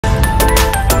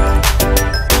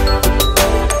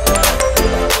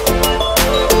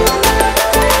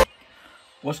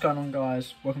What's going on,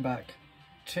 guys? Welcome back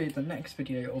to the next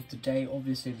video of the day.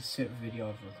 Obviously the 6th video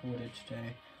I've recorded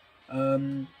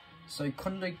today. So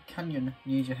Condo Canyon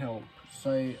needs your help.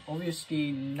 So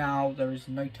obviously now there is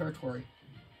no territory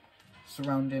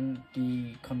surrounding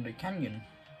the Condo Canyon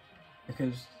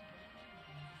because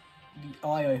the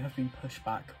IO have been pushed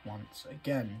back once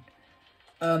again.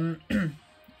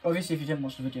 Obviously if you didn't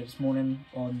watch the video this morning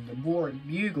on the war at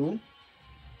Bugle,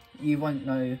 you won't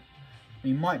know,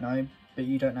 you might know, but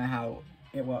you don't know how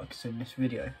it works in this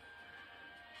video.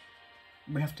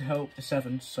 We have to help the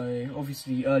 7, so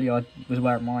obviously earlier I was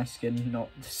wearing my skin, not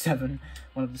the 7,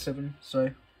 one of the 7,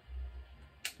 so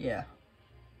yeah.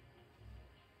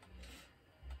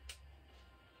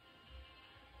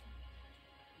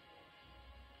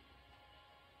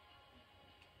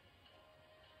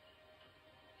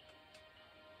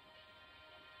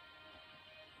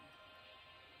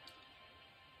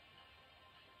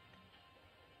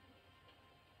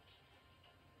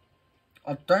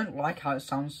 I don't like how it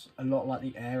sounds a lot like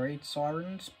the air raid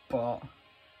sirens, but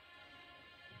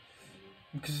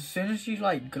because as soon as you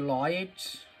like glide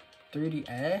through the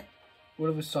air, all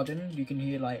of a sudden you can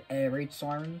hear like air raid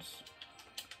sirens.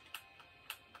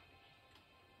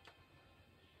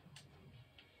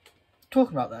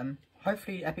 Talking about them,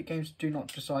 hopefully Epic Games do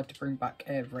not decide to bring back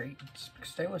air raids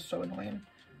because they were so annoying.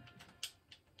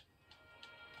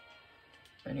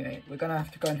 Anyway, we're gonna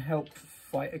have to go and help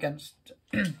fight against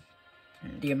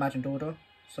the Imagined Order,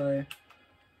 so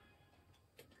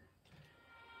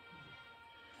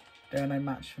they're no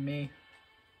match for me.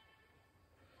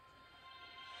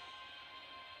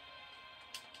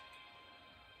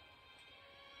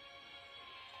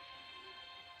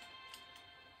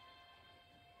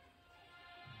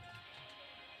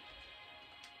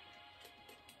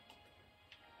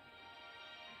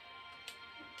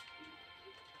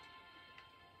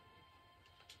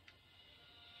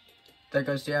 There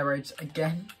goes the air raids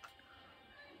again.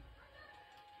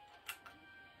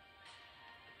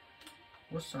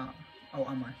 What's that? Oh,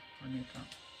 ammo. I need that.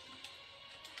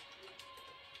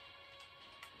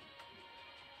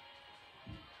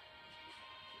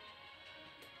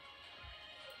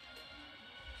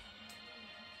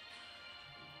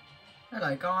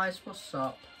 Hello guys, what's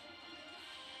up?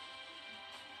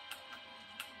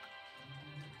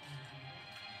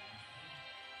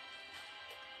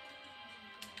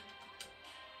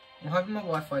 I'm hoping my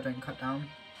Wi-Fi don't cut down.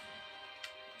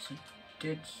 So it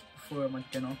did before my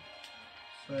dinner.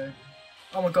 So,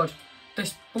 oh my god, they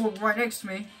spawned right next to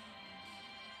me.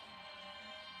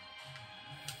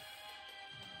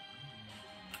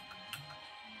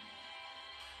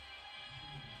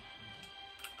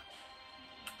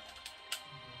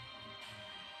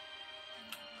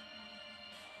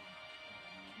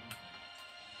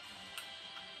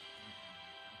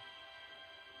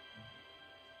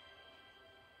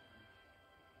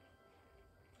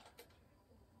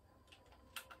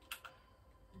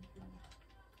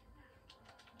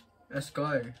 Let's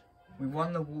go. We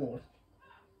won the war.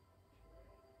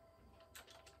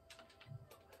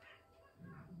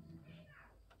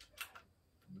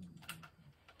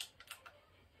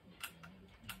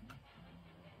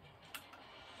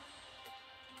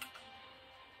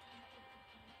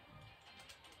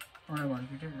 Oh no, man,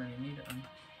 we didn't really need it then.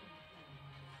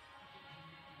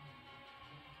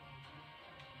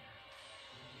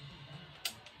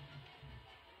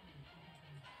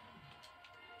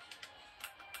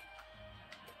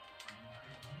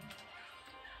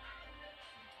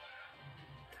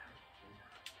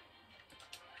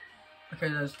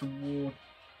 Okay, there's the war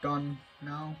done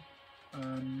now.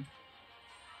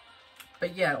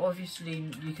 But yeah, obviously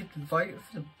you could vote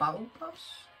for the battle pass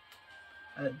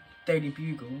at Daily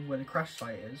Bugle where the crash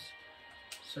site is.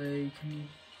 So can you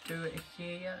do it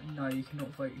here yet? No, you cannot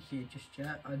vote here just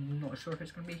yet. I'm not sure if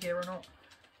it's going to be here or not.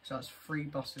 So that's 3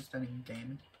 buses then in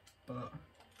game, but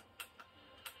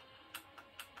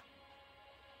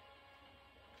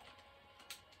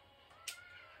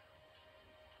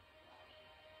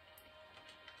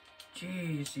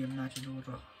jeez, the Imagined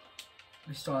Order.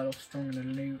 We started off strong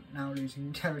and now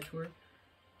losing territory.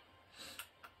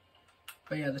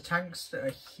 But yeah, the tanks that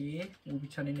are here will be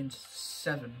turning into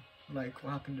 7, like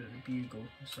what happened at the Bugle,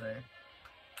 so.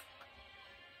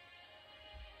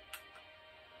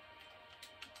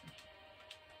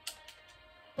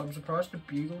 But I'm surprised the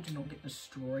Bugle did not get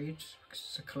destroyed because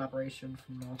it's a collaboration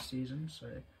from last season, so.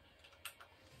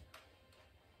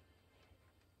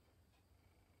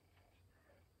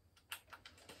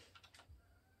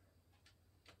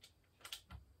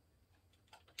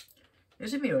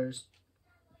 Is it me or is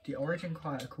the Origin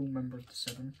quite a cool member of the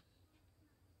 7?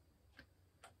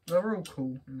 They're all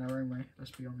cool in their own way,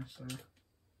 let's be honest though.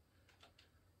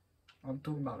 I'm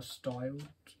talking about style.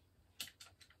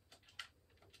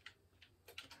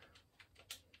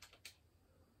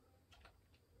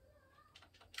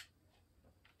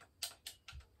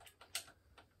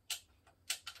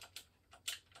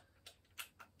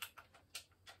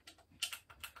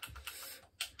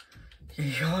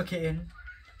 You're getting.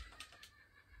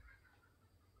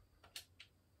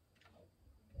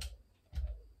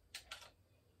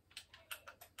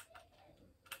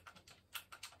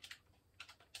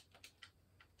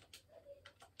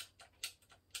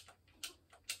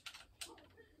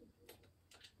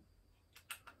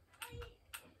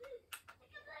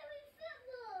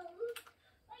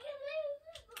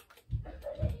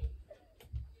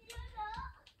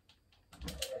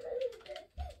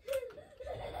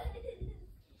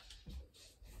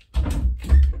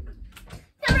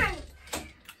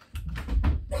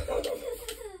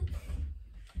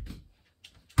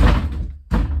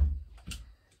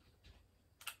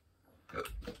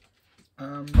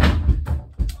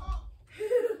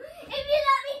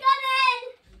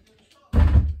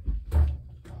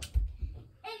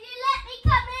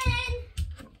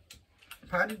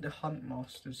 Apparently the hunt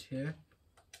master's here.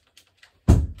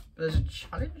 There's a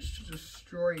challenge to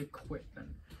destroy equipment.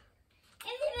 If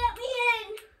you let me in.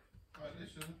 Right,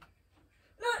 listen.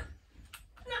 No.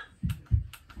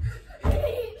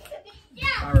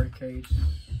 Yeah. Barricades.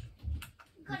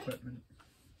 Equipment.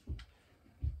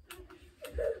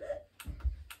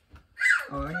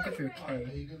 Oh, I can give you a Right, K.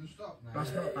 are you going to stop now?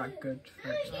 That's not that good for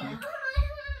Get XP. off my hand.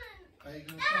 Are you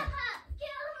going to stop?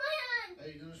 Get off my hand. Are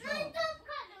you going to No, stop?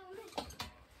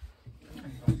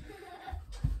 don't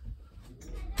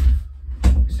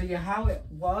So yeah, how it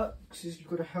works is you've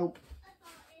got to help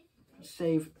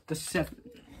save the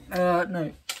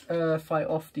fight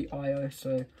off the IO.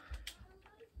 So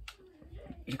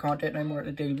you can't do it no more at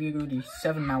the Daily Bugle. The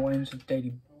 7 now owns the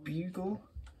Daily Bugle.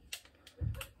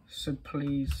 So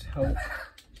please help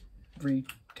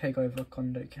take over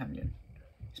Condo Canyon.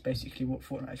 It's basically what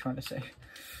Fortnite is trying to say.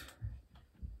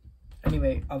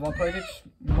 Anyway, I've uploaded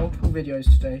multiple videos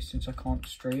today since I can't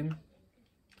stream.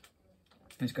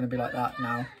 It's going to be like that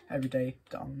now, every day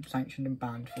that I'm sanctioned and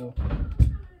banned for.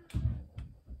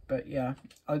 But yeah,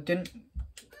 I didn't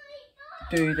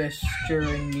do this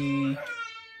during the...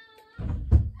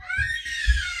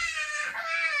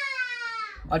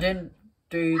 I didn't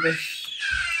do this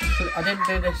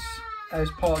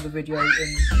as part of the video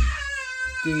in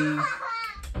the...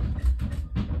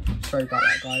 Sorry about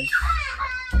that, guys.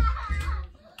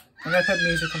 I'm going to put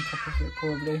music on top of it,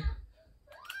 probably.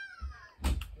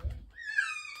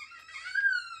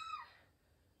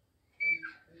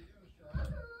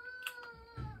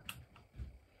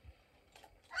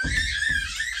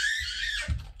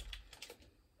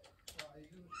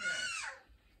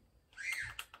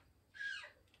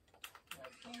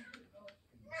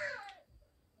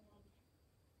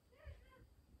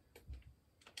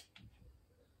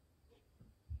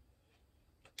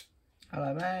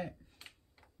 Hello, mate.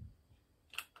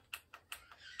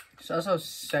 So as I was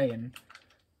saying,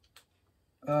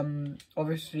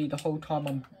 obviously the whole time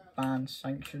I'm banned,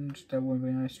 sanctioned, there won't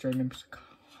be no streaming because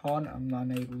I can't, I'm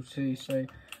unable to, so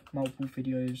multiple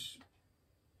videos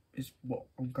is what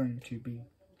I'm going to be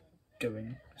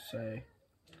doing, so...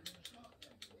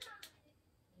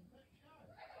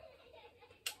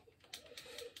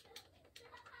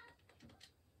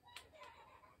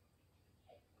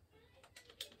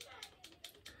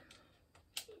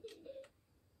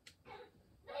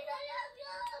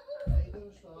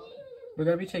 We're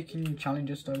going to be taking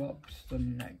challenges though up to the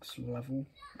next level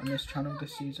on this channel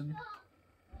this season.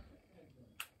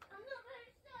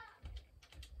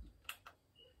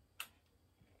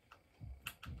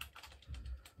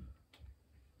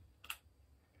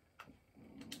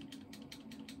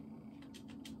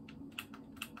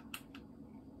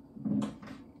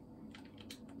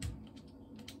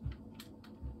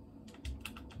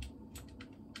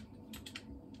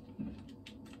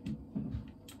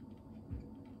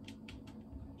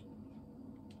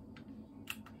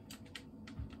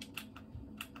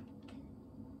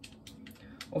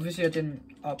 Obviously I didn't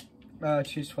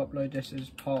choose to upload this as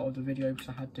part of the video because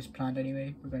I had this planned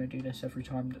anyway. We're going to do this every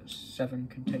time that 7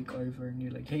 can take over a new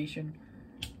location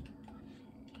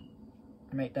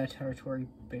and make their territory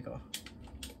bigger.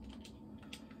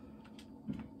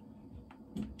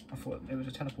 I thought it was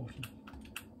a teleporter.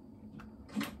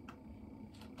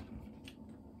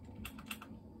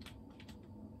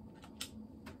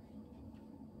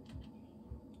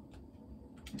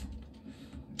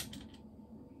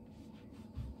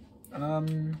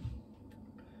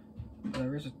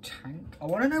 There is a tank. I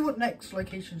want to know what next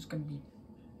location is going to be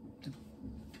the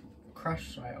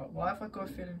crash site. Why have I got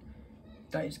a feeling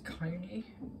That is Coney.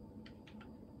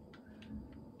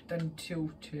 Then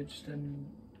Tilted, then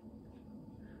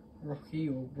Rocky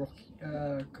or Rocky,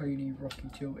 Coney, Rocky,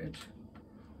 Tilted.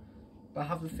 But I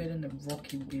have a feeling that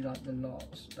Rocky would be like the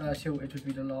last, Tilted would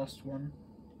be the last one.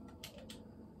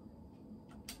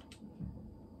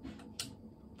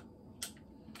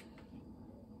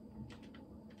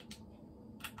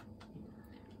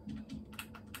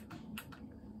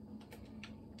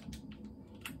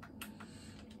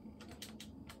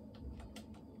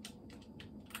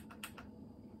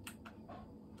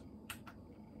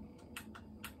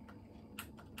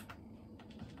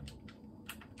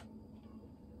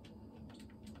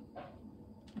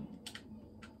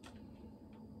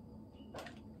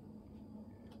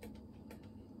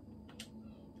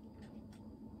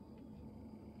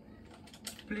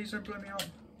 Please don't blow me up.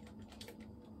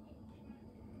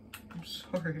 I'm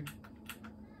sorry.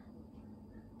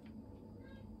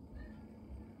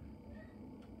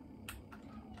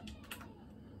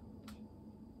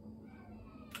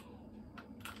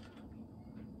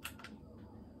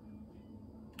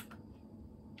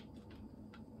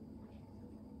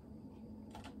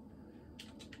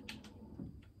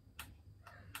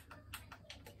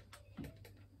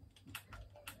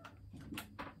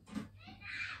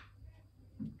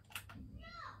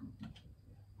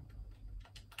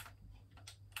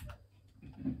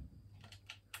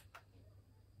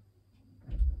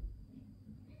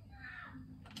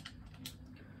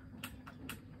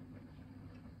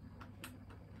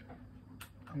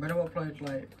 I'm gonna upload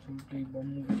like probably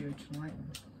one more video tonight,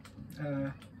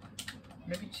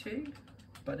 maybe two,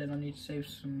 but then I need to save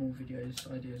some more ideas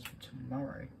for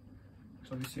tomorrow.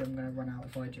 So obviously I'm gonna run out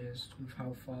of ideas with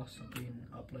how fast I've been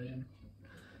uploading.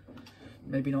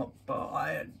 Maybe not, but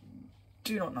I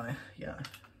do not know yet.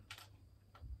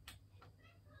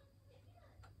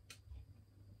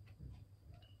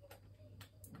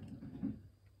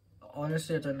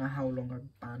 Honestly, I don't know how long I'm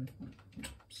banned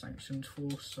sanctioned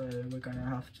for, so we're gonna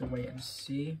have to wait and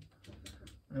see.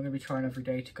 I'm gonna be trying every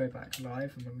day to go back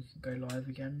live, and when we can go live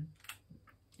again,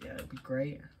 yeah, it'll be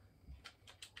great.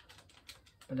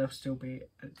 But there'll still be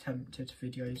attempted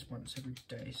videos once every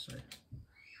day, so.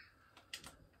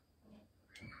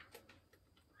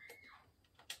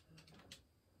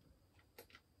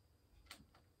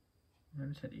 I'm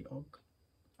gonna take the Og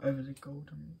over the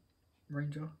Golden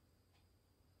Ranger.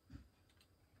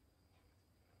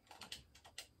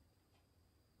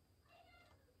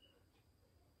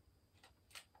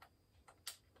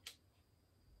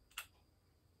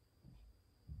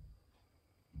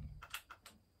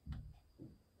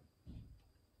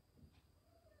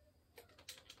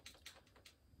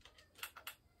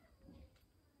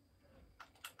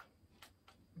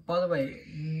 By the way,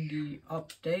 in the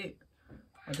update,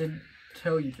 I didn't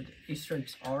tell you that Easter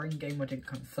eggs are in game. I didn't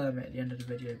confirm it at the end of the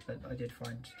video, but I did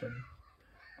find them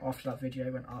after that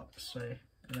video went up. So,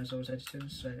 and as I was editing,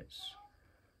 so it's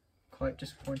quite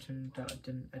disappointing that I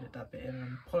didn't edit that bit in. And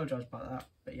I apologise about that.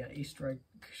 But yeah, Easter egg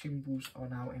symbols are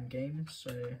now in game.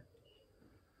 So.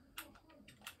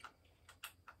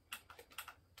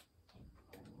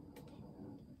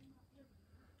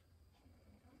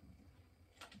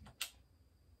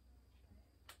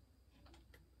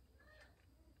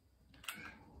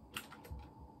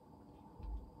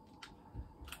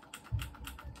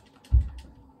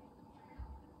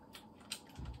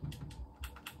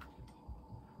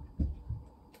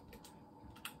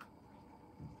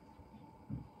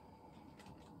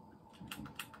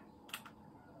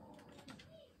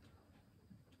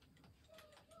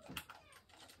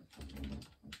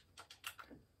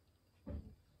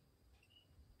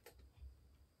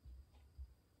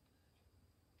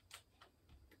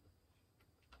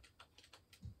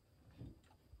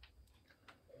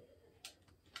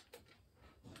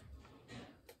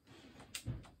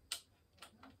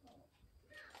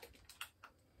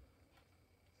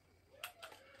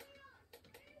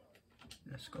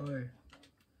 Let's go.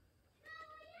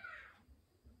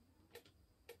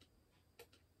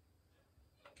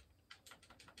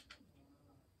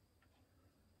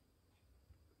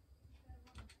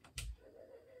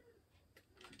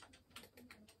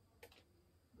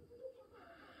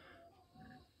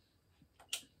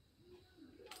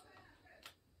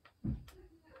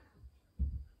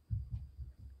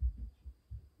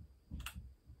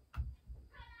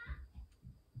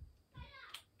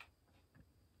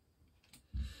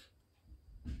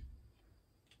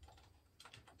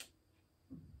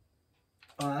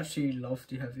 I actually love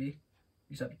the heavy,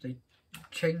 except they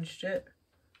changed it,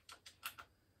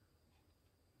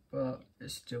 but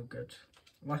it's still good.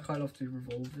 Like, I love the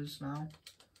revolvers now.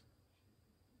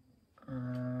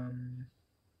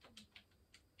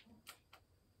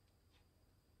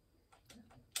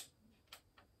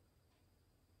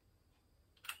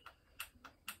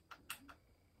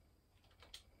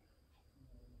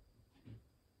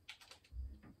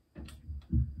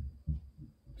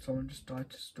 Someone just died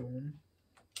to storm.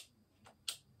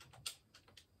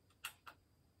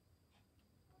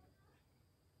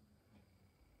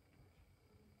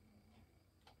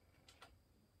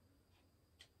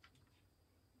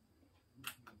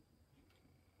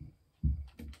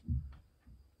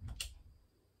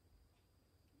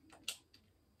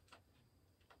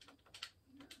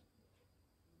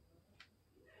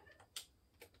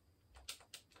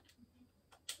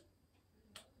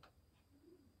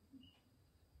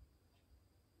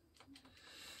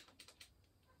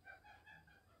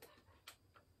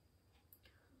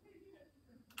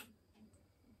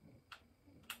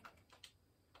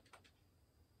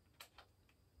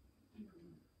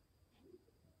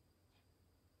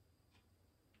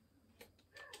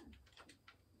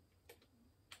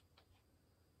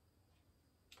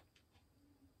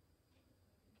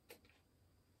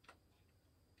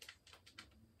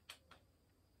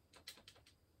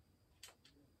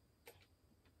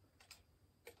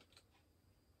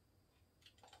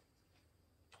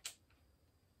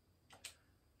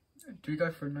 Do we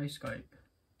go for a no scope?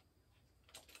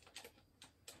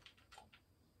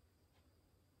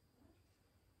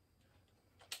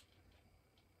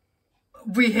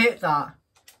 We hit that.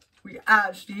 We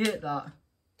actually hit that.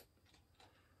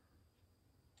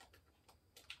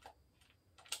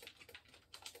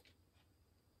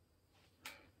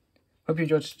 Hope you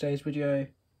enjoyed today's video.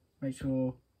 Make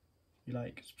sure you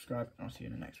like, subscribe, and I'll see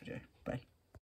you in the next video.